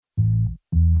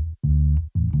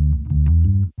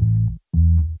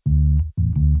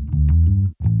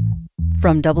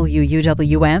From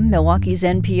WUWM, Milwaukee's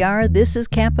NPR, this is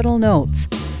Capitol Notes,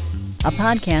 a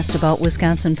podcast about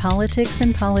Wisconsin politics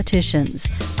and politicians.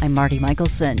 I'm Marty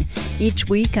Michelson. Each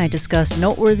week I discuss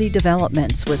noteworthy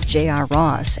developments with J.R.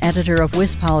 Ross, editor of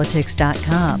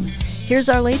WisPolitics.com. Here's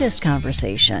our latest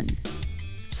conversation.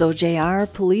 So, J.R.,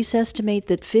 police estimate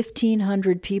that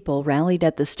 1,500 people rallied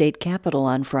at the state capitol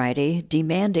on Friday,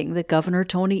 demanding that Governor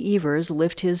Tony Evers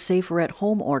lift his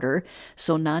safer-at-home order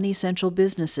so non-essential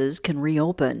businesses can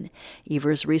reopen.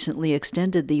 Evers recently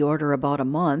extended the order about a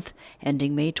month,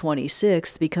 ending May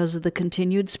 26th because of the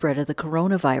continued spread of the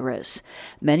coronavirus.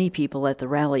 Many people at the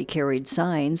rally carried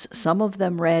signs. Some of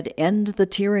them read, "End the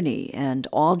tyranny," and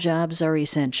 "All jobs are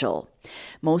essential."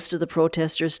 Most of the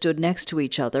protesters stood next to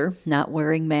each other, not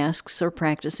wearing masks or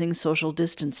practicing social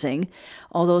distancing,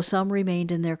 although some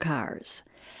remained in their cars.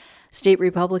 State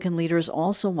Republican leaders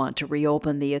also want to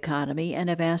reopen the economy and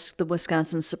have asked the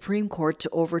Wisconsin Supreme Court to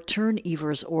overturn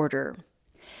Evers' order.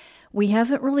 We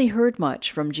haven't really heard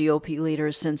much from GOP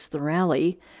leaders since the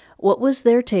rally. What was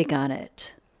their take on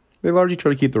it? They largely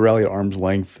try to keep the rally at arm's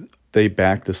length. They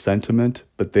backed the sentiment,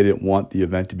 but they didn't want the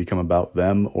event to become about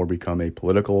them or become a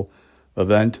political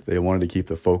event. They wanted to keep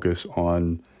the focus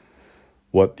on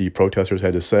what the protesters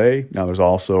had to say. Now, there are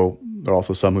also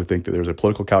some who think that there's a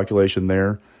political calculation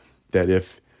there, that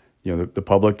if the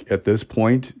public at this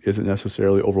point isn't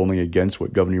necessarily overwhelmingly against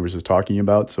what Governor Evers is talking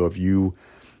about, so if you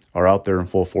are out there in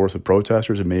full force with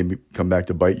protesters, it may come back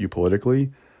to bite you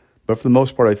politically. But for the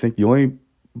most part, I think the only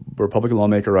Republican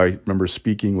lawmaker I remember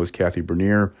speaking was Kathy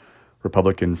Bernier,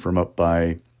 Republican from up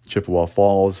by Chippewa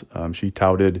Falls. She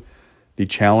touted the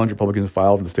challenge Republicans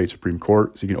filed in the state Supreme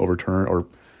Court seeking overturn or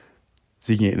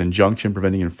seeking an injunction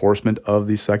preventing enforcement of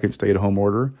the second stay-at-home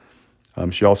order.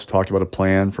 She also talked about a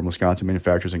plan from Wisconsin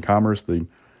Manufacturers and Commerce, the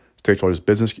state's largest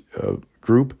business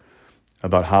group,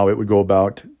 about how it would go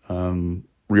about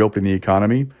reopening the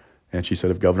economy. And she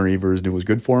said if Governor Evers knew it was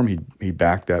good for him, he'd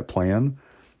back that plan.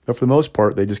 But for the most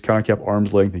part, they just kind of kept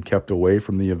arm's length and kept away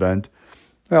from the event.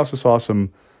 I also saw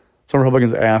some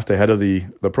Republicans asked ahead of the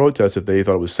protest if they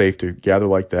thought it was safe to gather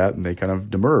like that, and they kind of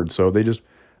demurred. So they just,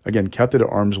 again, kept it at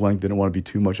arm's length, didn't want to be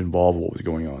too much involved with what was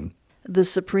going on. The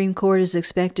Supreme Court is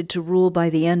expected to rule by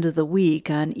the end of the week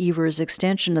on Evers'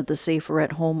 extension of the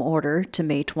safer-at-home order to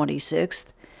May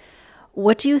 26th.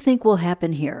 What do you think will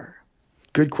happen here?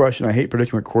 Good question. I hate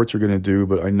predicting what courts are going to do,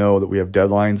 but I know that we have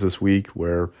deadlines this week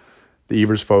where the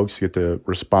Evers folks get to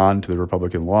respond to the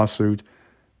Republican lawsuit.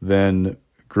 Then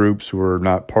groups who are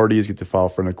not parties get to file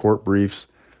friend-of-court briefs.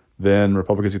 Then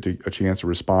Republicans get a chance to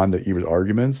respond to Evers'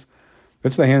 arguments.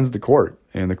 That's in the hands of the court.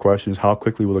 And the question is, how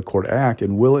quickly will the court act?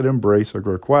 And will it embrace a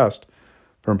request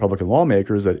from Republican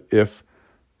lawmakers that if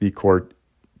the court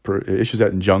issues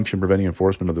that injunction preventing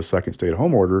enforcement of the second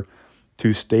stay-at-home order,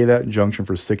 to stay that injunction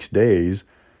for 6 days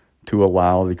to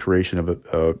allow the creation of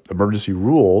an emergency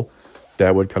rule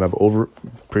that would kind of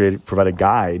provide a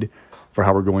guide for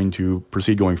how we're going to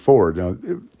proceed going forward. Now,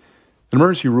 an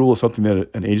emergency rule is something that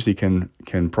an agency can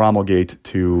promulgate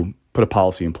to put a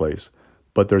policy in place,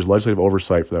 but there's legislative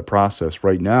oversight for that process.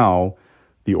 Right now,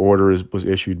 the order was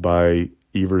issued by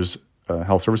Evers'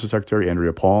 Health Services Secretary,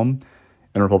 Andrea Palm,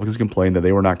 and Republicans complained that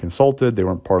they were not consulted, they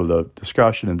weren't part of the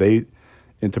discussion,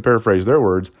 and to paraphrase their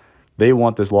words, they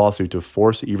want this lawsuit to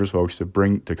force the Evers folks to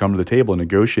come to the table and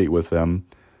negotiate with them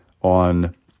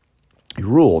on a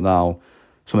rule. Now,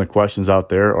 some of the questions out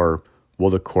there are,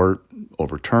 will the court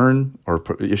overturn or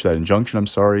issue that injunction,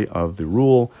 of the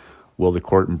rule? Will the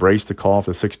court embrace the call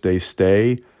for the 6-day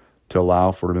stay to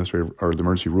allow for the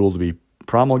emergency rule to be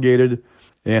promulgated?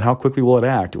 And how quickly will it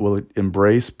act? Will it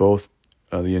embrace both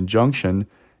the injunction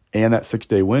and that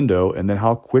 6-day window? And then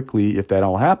how quickly, if that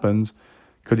all happens,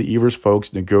 could the Evers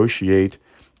folks negotiate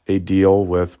a deal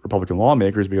with Republican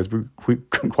lawmakers? Because we're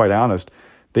quite honest,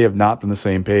 they have not been on the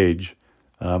same page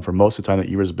for most of the time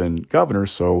that Evers has been governor.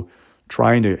 So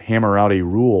trying to hammer out a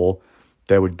rule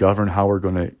that would govern how we're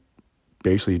going to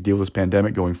basically deal with this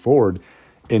pandemic going forward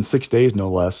in 6 days, no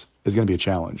less, is going to be a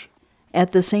challenge.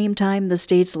 At the same time, the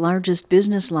state's largest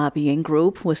business lobbying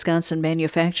group, Wisconsin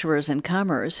Manufacturers and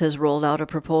Commerce, has rolled out a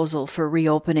proposal for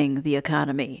reopening the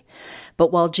economy.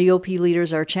 But while GOP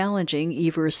leaders are challenging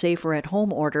Evers'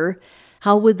 safer-at-home order,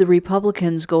 how would the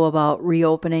Republicans go about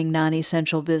reopening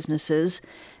non-essential businesses,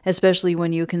 especially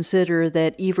when you consider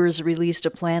that Evers released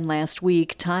a plan last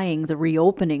week tying the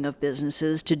reopening of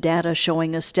businesses to data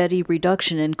showing a steady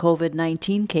reduction in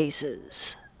COVID-19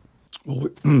 cases? Well,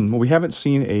 we haven't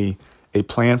seen a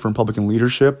plan from Republican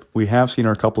leadership. We have seen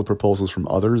a couple of proposals from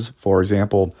others. For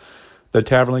example, the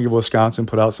Tavern League of Wisconsin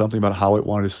put out something about how it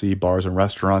wanted to see bars and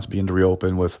restaurants begin to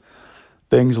reopen with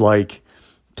things like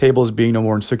tables being no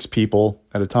more than 6 people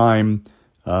at a time,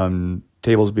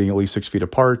 tables being at least 6 feet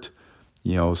apart,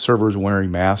 servers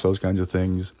wearing masks, those kinds of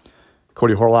things.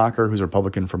 Cody Horlacher, who's a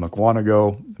Republican from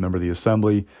Mukwonago, a member of the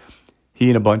Assembly,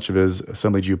 he and a bunch of his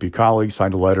Assembly GOP colleagues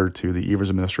signed a letter to the Evers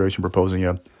administration proposing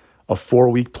a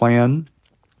 4-week plan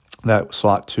that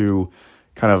sought to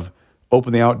kind of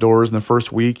open the outdoors in the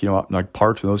first week, like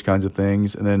parks and those kinds of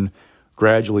things, and then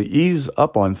gradually ease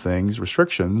up on things,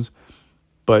 restrictions.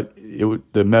 But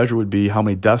the measure would be how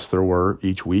many deaths there were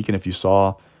each week, and if you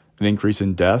saw an increase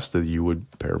in deaths, that you would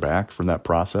pare back from that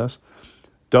process.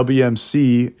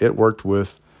 WMC, it worked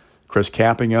with Chris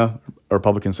Kappinga, a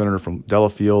Republican senator from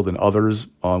Delafield, and others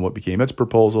on what became its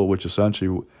proposal, which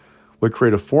essentially would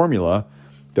create a formula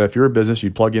that if you're a business,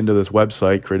 you'd plug into this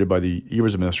website created by the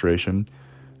Evers administration,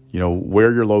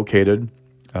 where you're located,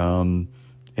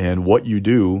 and what you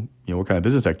do, what kind of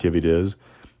business activity it is.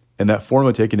 And that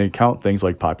formula taking into account things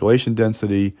like population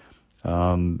density,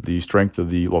 the strength of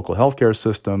the local healthcare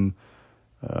system,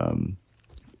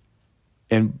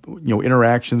 and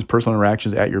interactions, personal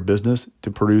interactions at your business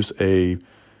to produce a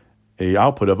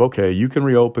output of, okay, you can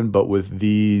reopen, but with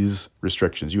these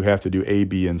restrictions. You have to do A,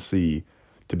 B, and C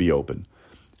to be open.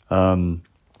 The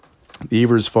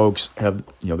Evers folks have,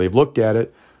 they've looked at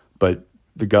it, but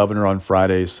the governor on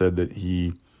Friday said that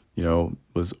he,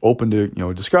 was open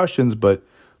to, discussions, but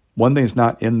one thing that's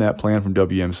not in that plan from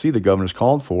WMC the governor's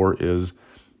called for is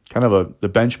kind of the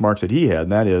benchmarks that he had,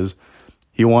 and that is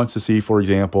he wants to see, for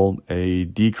example, a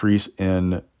decrease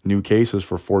in new cases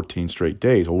for 14 straight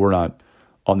days. Well, we're not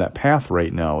on that path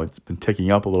right now. It's been ticking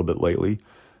up a little bit lately,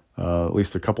 at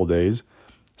least a couple days.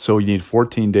 So you need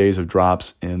 14 days of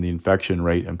drops in the infection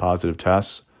rate and positive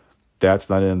tests. That's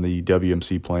not in the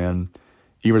WMC plan.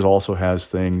 Evers also has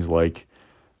things like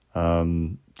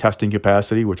testing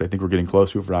capacity, which I think we're getting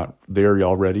close to if we're not there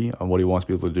already on what he wants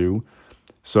people to do.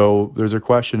 So there's a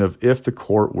question of if the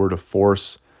court were to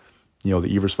force,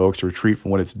 the Evers folks to retreat from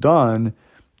what it's done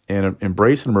and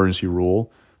embrace an emergency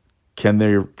rule, can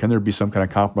there be some kind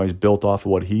of compromise built off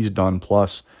of what he's done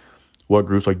plus what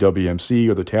groups like WMC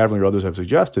or the Tavern or others have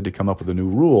suggested to come up with a new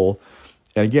rule?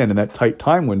 And again, in that tight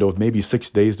time window of maybe 6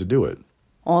 days to do it.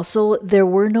 Also, there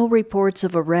were no reports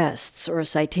of arrests or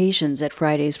citations at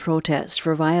Friday's protest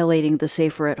for violating the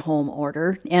Safer at Home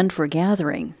order and for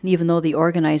gathering, even though the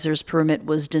organizer's permit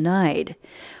was denied.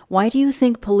 Why do you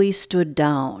think police stood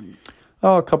down?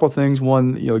 Oh, a couple of things.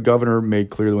 One, the governor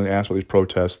made clear when asked about these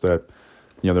protests that,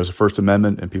 there's a First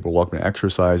Amendment and people are welcome to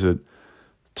exercise it.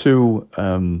 Two,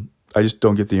 I just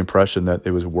don't get the impression that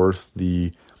it was worth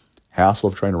the hassle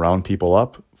of trying to round people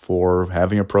up for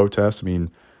having a protest. I mean,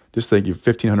 just think if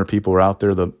 1,500 people were out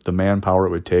there, the manpower it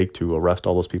would take to arrest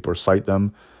all those people or cite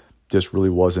them just really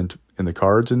wasn't in the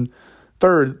cards. And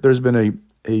third, there's been a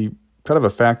kind of a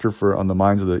factor on the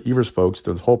minds of the Evers folks,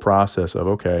 the whole process of,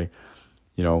 okay,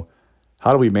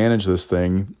 how do we manage this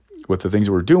thing with the things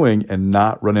that we're doing and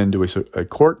not run into a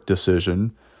court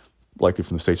decision, likely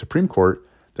from the state Supreme Court,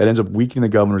 that ends up weakening the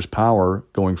governor's power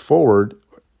going forward,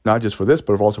 not just for this,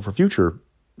 but also for future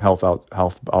health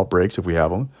outbreaks if we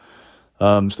have them.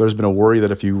 So there's been a worry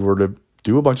that if you were to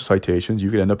do a bunch of citations, you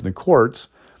could end up in the courts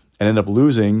and end up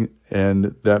losing,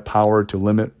 and that power to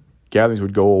limit gatherings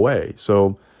would go away.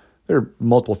 So there are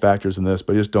multiple factors in this,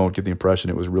 but I just don't get the impression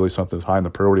it was really something that's high on the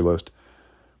priority list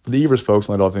for the Evers folks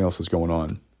and everything else that's going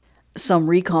on. Some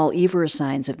recall Evers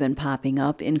signs have been popping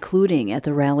up, including at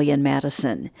the rally in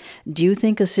Madison. Do you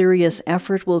think a serious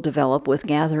effort will develop with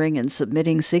gathering and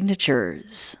submitting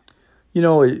signatures?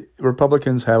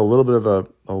 Republicans had a little bit of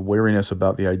a wariness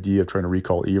about the idea of trying to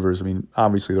recall Evers. I mean,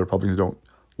 obviously the Republicans don't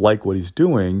like what he's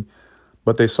doing,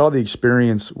 but they saw the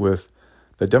experience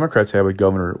that Democrats had with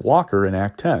Governor Walker in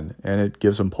Act 10, and it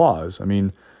gives them pause. I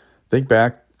mean, think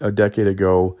back a decade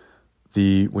ago,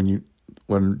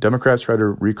 when Democrats tried to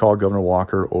recall Governor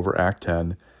Walker over Act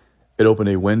 10, it opened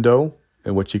a window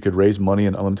in which he could raise money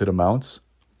in unlimited amounts,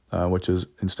 which is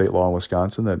in state law in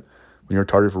Wisconsin, that when you're a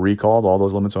target for recall, all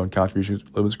those limits on contribution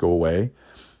limits go away.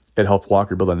 It helped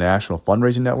Walker build a national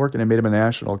fundraising network, and it made him a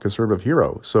national conservative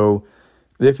hero. So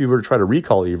if you were to try to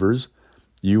recall Evers,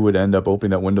 you would end up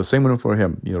opening that window, same window for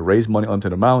him, raise money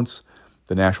unlimited amounts,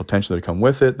 the national tension that would come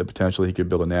with it, the potential he could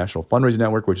build a national fundraising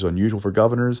network, which is unusual for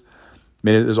governors.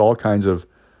 I mean, there's all kinds of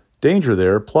danger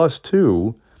there. Plus,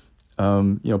 two,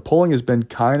 polling has been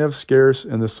kind of scarce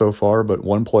in this so far, but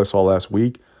one poll I saw last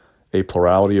week, a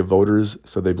plurality of voters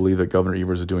said they believe that Governor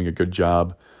Evers is doing a good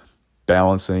job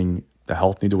balancing the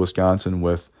health needs of Wisconsin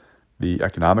with the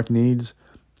economic needs.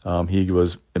 He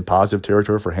was in positive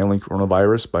territory for handling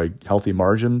coronavirus by healthy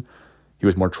margin. He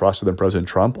was more trusted than President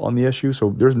Trump on the issue.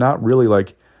 So there's not really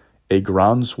like a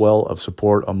groundswell of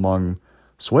support among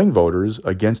swing voters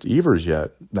against Evers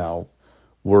yet. Now,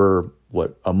 we're,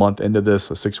 a month into this,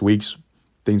 6 weeks,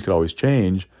 things could always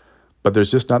change, but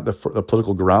there's just not the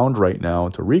political ground right now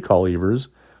to recall Evers.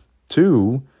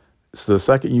 Two, so the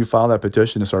second you file that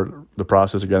petition to start the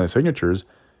process of getting the signatures,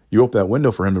 you open that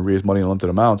window for him to raise money in limited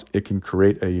amounts. It can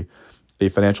create a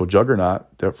financial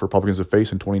juggernaut that for Republicans to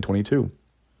face in 2022.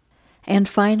 And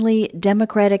finally,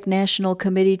 Democratic National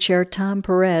Committee Chair Tom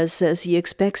Perez says he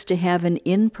expects to have an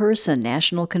in-person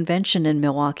national convention in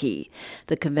Milwaukee.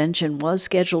 The convention was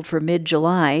scheduled for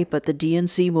mid-July, but the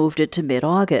DNC moved it to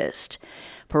mid-August.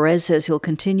 Perez says he'll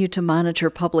continue to monitor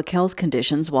public health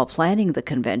conditions while planning the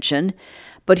convention,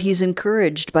 but he's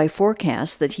encouraged by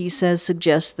forecasts that he says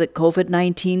suggest that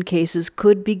COVID-19 cases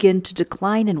could begin to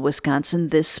decline in Wisconsin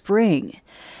this spring.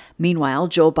 Meanwhile,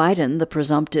 Joe Biden, the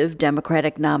presumptive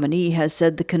Democratic nominee, has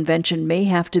said the convention may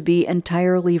have to be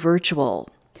entirely virtual.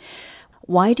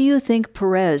 Why do you think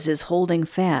Perez is holding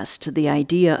fast to the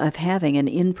idea of having an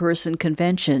in-person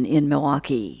convention in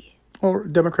Milwaukee? Well,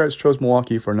 Democrats chose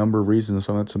Milwaukee for a number of reasons.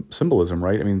 Some of that's symbolism,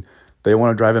 right? I mean, they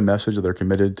want to drive a message that they're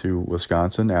committed to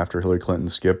Wisconsin after Hillary Clinton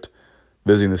skipped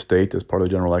visiting the state as part of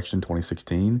the general election in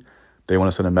 2016. They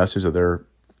want to send a message that they're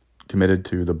committed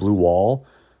to the blue wall,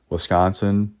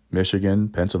 Wisconsin, Michigan,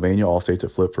 Pennsylvania, all states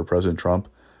that flipped for President Trump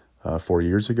 4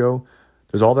 years ago.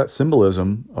 There's all that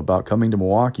symbolism about coming to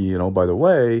Milwaukee. By the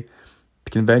way,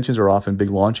 conventions are often big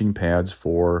launching pads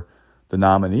for the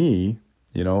nominee.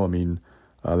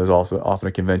 There's also often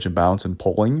a convention bounce and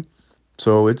polling.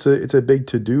 So it's a big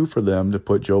to-do for them to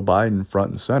put Joe Biden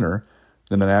front and center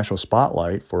in the national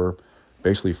spotlight for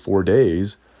basically 4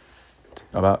 days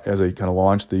as they kind of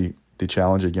launch the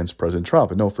challenge against President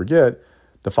Trump. And don't forget,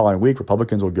 the following week,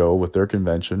 Republicans will go with their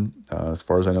convention. As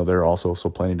far as I know, they're also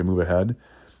still planning to move ahead.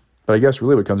 But I guess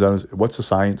really what comes down is, what's the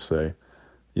science say?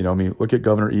 Look at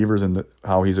Governor Evers and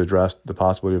how he's addressed the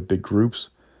possibility of big groups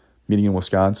meeting in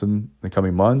Wisconsin in the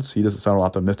coming months. He doesn't sound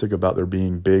optimistic about there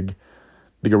being big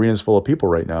arenas full of people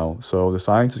right now. So the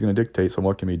science is going to dictate some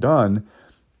what can be done,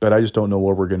 but I just don't know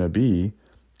where we're going to be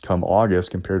come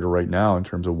August compared to right now in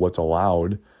terms of what's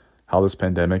allowed, how this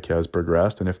pandemic has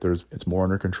progressed, and if it's more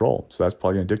under control. So that's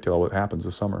probably going to dictate what happens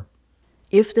this summer.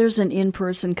 If there's an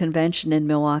in-person convention in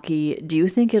Milwaukee, do you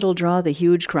think it'll draw the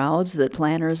huge crowds that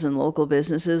planners and local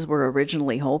businesses were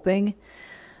originally hoping?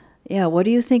 Yeah, what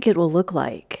do you think it will look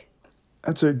like?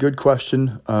 That's a good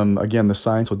question. Again, the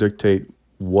science will dictate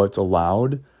what's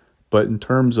allowed, but in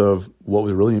terms of what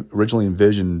was really originally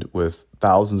envisioned with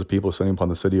thousands of people descending upon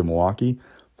the city of Milwaukee,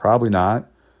 probably not.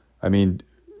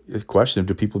 It's a question of,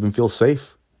 do people even feel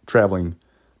safe traveling,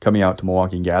 coming out to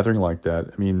Milwaukee and gathering like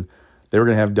that? They were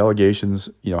going to have delegations,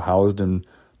 housed in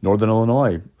Northern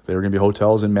Illinois. There were going to be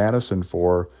hotels in Madison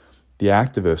for the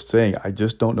activists, saying, I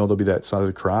just don't know there'll be that size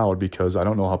of crowd because I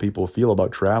don't know how people feel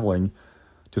about traveling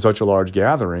to such a large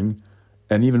gathering.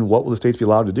 And even what will the states be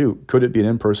allowed to do? Could it be an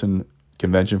in-person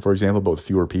convention, for example, but with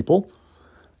fewer people?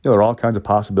 There are all kinds of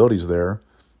possibilities there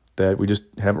that we just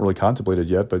haven't really contemplated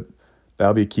yet, but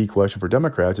that'll be a key question for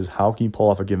Democrats, is how can you pull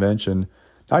off a convention,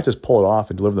 not just pull it off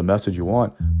and deliver the message you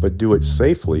want, but do it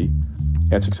safely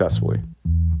and successfully.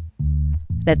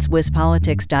 That's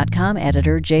WisPolitics.com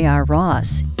editor J.R.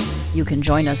 Ross. You can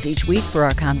join us each week for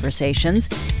our conversations,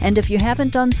 and if you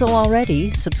haven't done so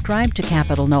already, subscribe to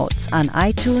Capital Notes on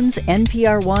iTunes,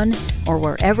 NPR One, or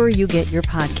wherever you get your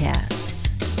podcasts.